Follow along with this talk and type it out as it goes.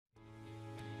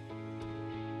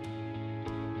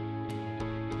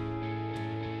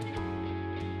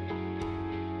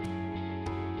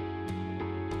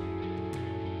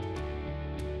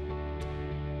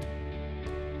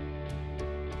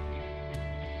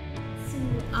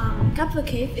Kapova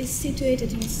Cave is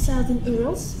situated in Southern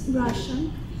Urals, Russia.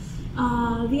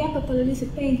 The Upper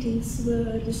Paleolithic paintings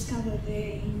were discovered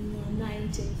there in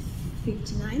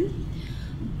 1959,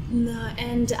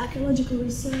 and archaeological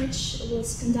research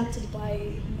was conducted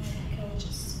by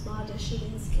archaeologists,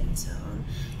 Shchelinsky and so on.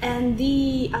 And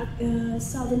the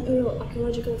Southern Ural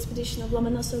archaeological expedition of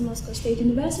Lomonosov Moscow State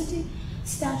University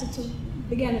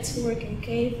began its work in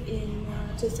cave in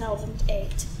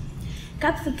 2008.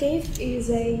 Kapova Cave is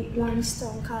a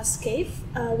limestone karst cave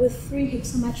with 3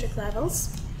 hypsometric levels.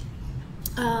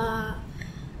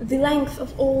 The length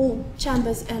of all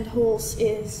chambers and halls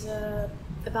is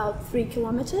about 3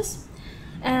 kilometers.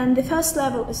 And the first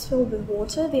level is filled with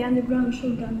water, the underground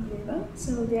Shchelinsky river,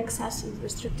 so the access is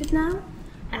restricted now,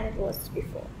 and it was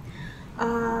before.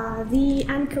 The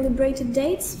uncalibrated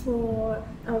dates of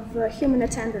human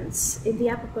attendance in the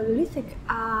Upper Paleolithic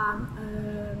are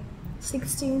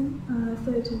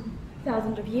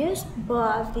 13,000 of years,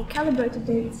 but the calibrated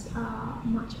dates are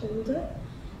much older,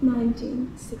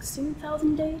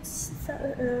 16,000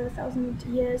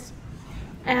 years.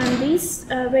 And this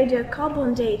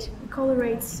radiocarbon date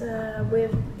correlates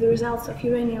with the results of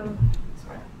uranium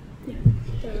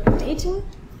dating.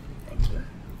 Thank you.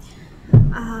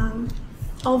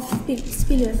 Of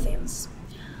speleothems.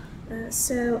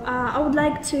 So I would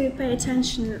like to pay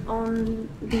attention on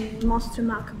the most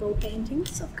remarkable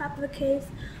paintings of Kapova Cave.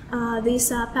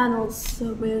 These are panels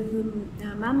with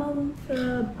mammals,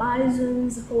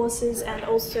 bisons, horses, and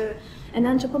also an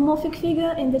anthropomorphic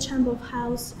figure in the Chamberof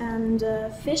house, and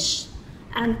fish,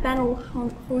 and panel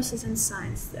horses and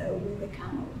signs with the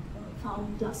camel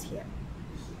found last year.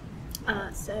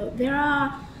 So there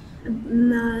are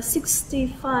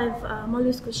 65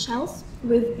 molluscous shells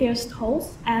with pierced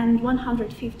holes and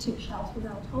 150 shells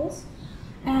without holes,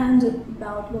 and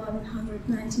about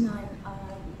 199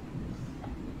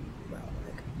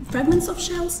 fragments of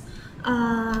shells,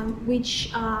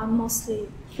 which are mostly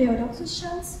Theodoxus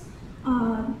shells,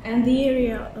 and the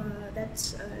area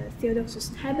that Theodoxus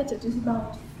inhabited is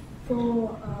about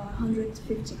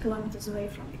 450 kilometers away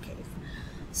from the cave.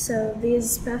 So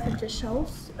this perfectly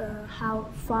shows how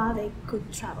far they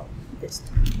could travel this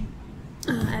time.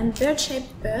 And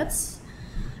bird-shaped birds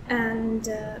and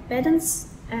pedants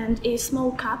and a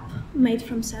small cup made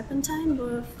from serpentine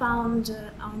were found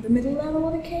on the middle level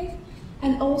of the cave,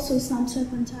 and also some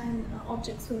serpentine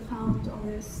objects were found on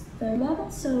this third level.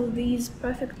 So these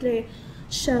perfectly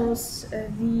shows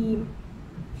the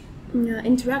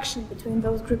interaction between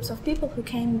those groups of people who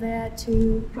came there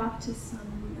to practice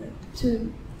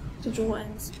to draw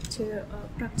and to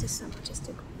practice some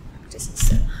artistic practices.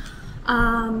 So,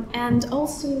 and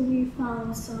also we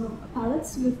found some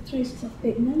palettes with traces of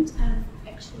pigment, and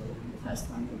actually the first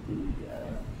one would be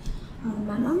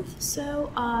mammoth.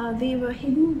 So they were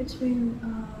hidden between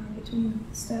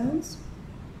stones,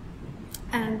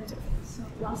 and so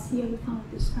last year we found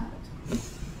this palette.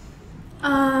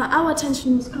 Our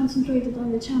attention was concentrated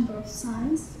on the chamber of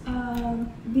signs.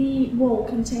 The wall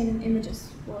containing images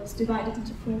was divided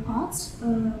into 4 parts: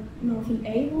 northern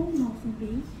A wall, northern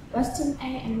B, western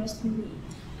A, and western B.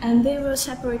 And they were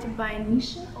separated by a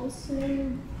niche,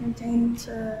 also contained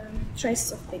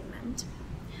traces of pigment.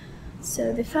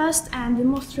 So the first and the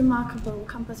most remarkable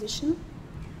composition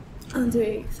on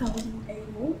the southern A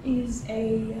wall is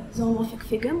a zoomorphic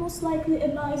figure, most likely a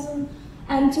bison,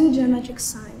 and 2 geometric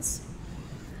signs.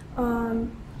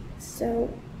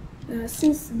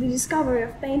 Since the discovery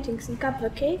of paintings in Kapova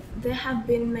Cave, there have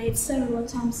been made several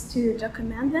attempts to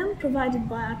document them, provided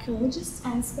by archaeologists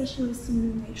and specialists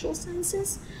in natural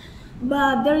sciences,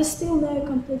 but there is still no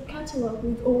complete catalogue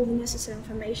with all the necessary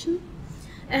information.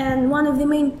 And one of the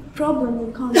main problems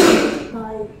encountered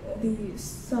by the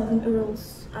Southern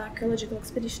Urals archaeological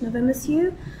expedition of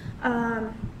MSU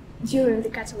during the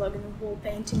cataloguing of wall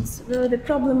paintings were the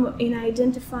problem in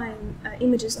identifying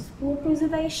images of poor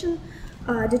preservation,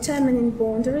 determining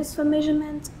boundaries for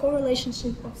measurement,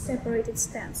 correlationship of separated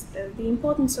stems. The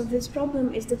importance of this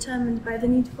problem is determined by the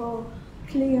need for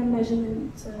clear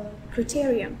measurement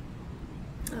criteria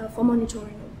for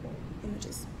monitoring of wall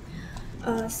images.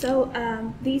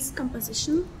 This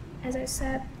composition, as I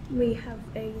said, we have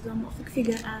a zoomorphic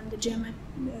figure and the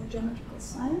geometrical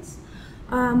signs.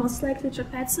 Most likely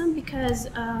trapezium, because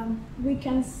we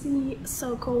can see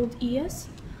so-called ears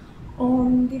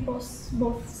on the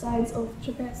both sides of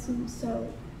trapezium, so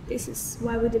this is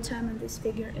why we determine this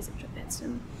figure as a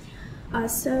trapezium.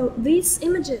 So these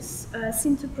images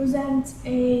seem to present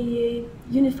a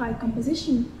unified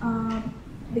composition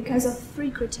because of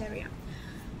 3 criteria.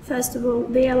 First of all,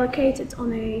 they are located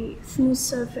on a smooth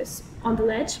surface on the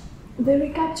ledge. They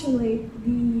recapitulate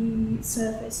the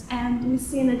surface, and we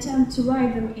see an attempt to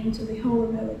write them into the whole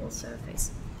available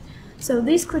surface. So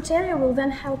these criteria will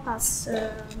then help us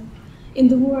in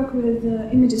the work with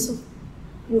images of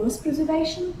Willis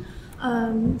preservation.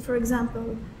 For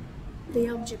example, the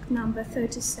object number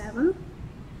 37,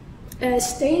 a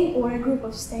stain or a group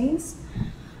of stains.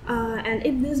 And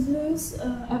if these blues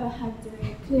ever had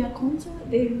a clear contour,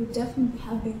 they would definitely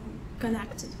have been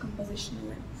connected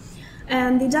compositionally.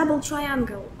 And the double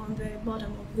triangle on the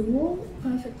bottom of the wall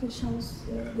perfectly shows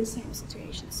the same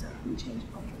situation. So if we change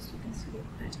contrast, you can see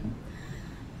the pattern.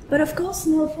 But of course,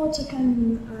 no photo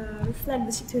can reflect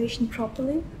the situation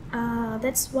properly.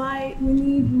 That's why we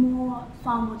need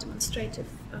far more demonstrative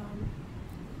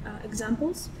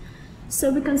examples. So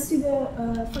we consider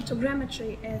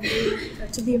photogrammetry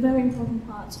to be a very important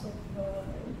part of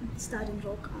studying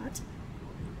rock art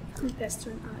and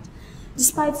Western art.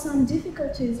 Despite some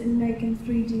difficulties in making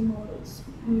 3D models,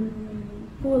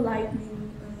 poor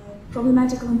lighting,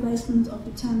 problematical emplacement of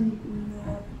determined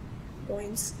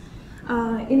points,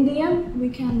 in the end we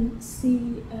can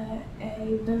see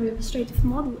a very illustrative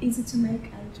model, easy to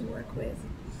make and to work with.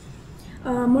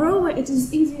 Moreover, it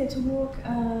is easier to work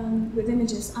with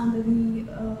images under the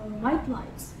white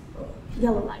light, or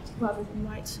yellow light rather than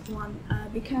white one,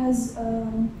 because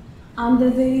under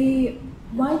the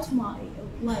white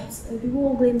lights the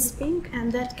wall gleams pink,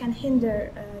 and that can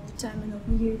hinder determination of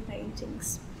new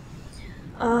paintings.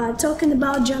 Talking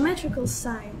about geometrical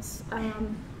signs,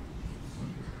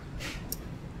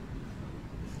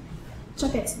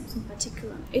 trapezes in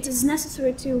particular, it is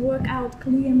necessary to work out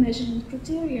clear measurement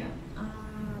criteria.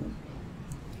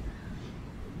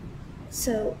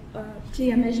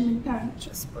 Clear measurement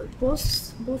parameters for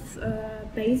both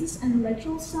bases and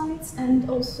lateral sides, and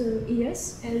also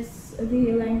ears, as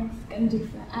the length can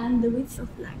differ, and the width of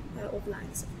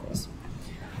lines, of course.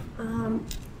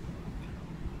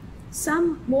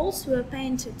 Some walls were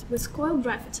painted with coil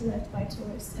graffiti left by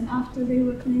tourists, and after they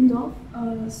were cleaned off,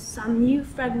 some new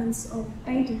fragments of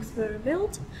paintings were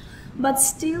revealed, but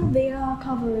still they are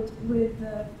covered with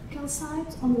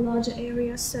calcite on the larger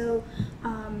area, so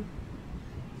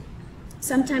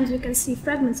sometimes we can see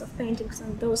fragments of paintings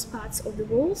on those parts of the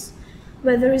walls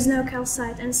where there is no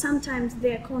calcite, and sometimes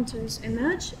their contours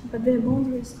emerge, but their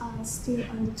boundaries are still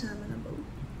undeterminable.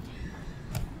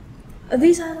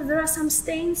 There are some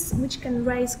stains which can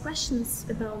raise questions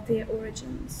about their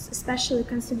origins, especially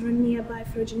considering nearby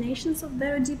ferruginations of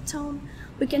very deep tone.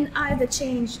 We can either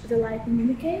change the lighting in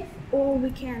the cave, or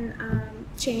we can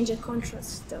change a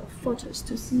contrast of photos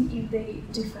to see if they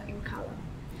differ in color.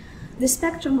 The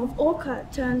spectrum of ochre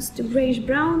turns to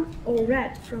grayish-brown or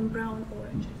red from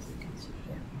brown-orange, as you can see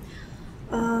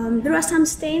here. There are some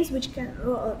stains which can...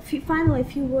 finally, a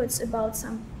few words about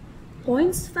some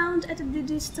points found at a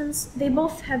distance. They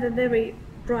both have a very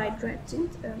bright red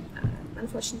tint.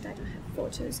 Unfortunately, I don't have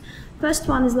photos. First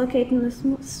one is located on a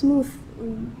smooth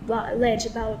ledge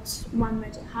about 1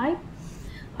 meter high.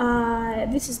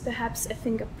 This is perhaps a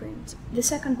fingerprint. The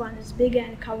second one is bigger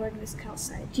and covered with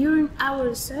calcite. During our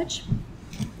research,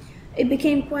 it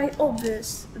became quite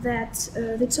obvious that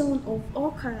the tone of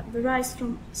ochre varies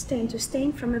from stain to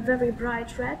stain, from a very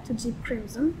bright red to deep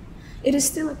crimson. It is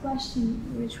still a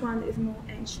question which one is more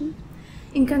ancient.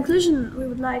 In conclusion, we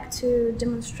would like to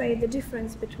demonstrate the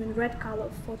difference between red color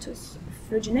photos of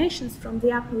ferruginations from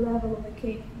the upper level of the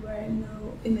cave where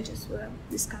no images were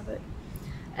discovered,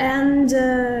 and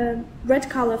red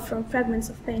color from fragments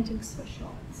of paintings for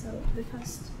sure. So the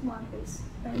first one is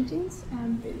paintings,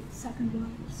 and the second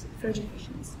one is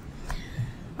ferruginations.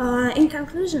 In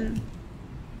conclusion,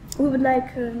 we would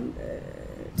like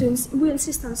we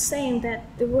insist on saying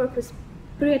that the work with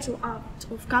parietal art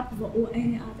of Kapova or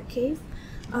any other cave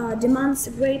demands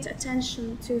great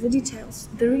attention to the details,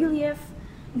 the relief,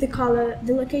 the color,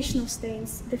 the location of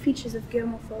stains, the features of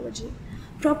geomorphology,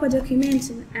 proper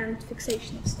documenting and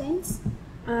fixation of stains,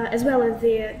 as well as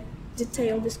their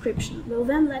detailed description, will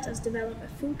then let us develop a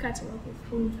full catalogue with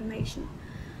full information.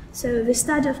 So the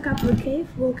study of Kapova Cave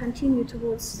will continue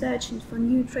towards searching for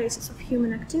new traces of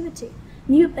human activity,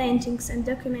 new paintings, and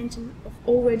documenting of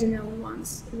already known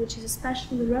ones, which is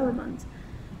especially relevant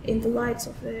in the light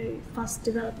of the fast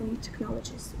developing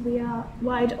technologies. We are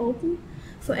wide open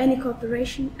for any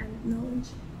cooperation and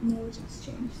knowledge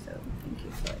exchange. So thank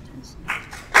you for your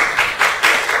attention.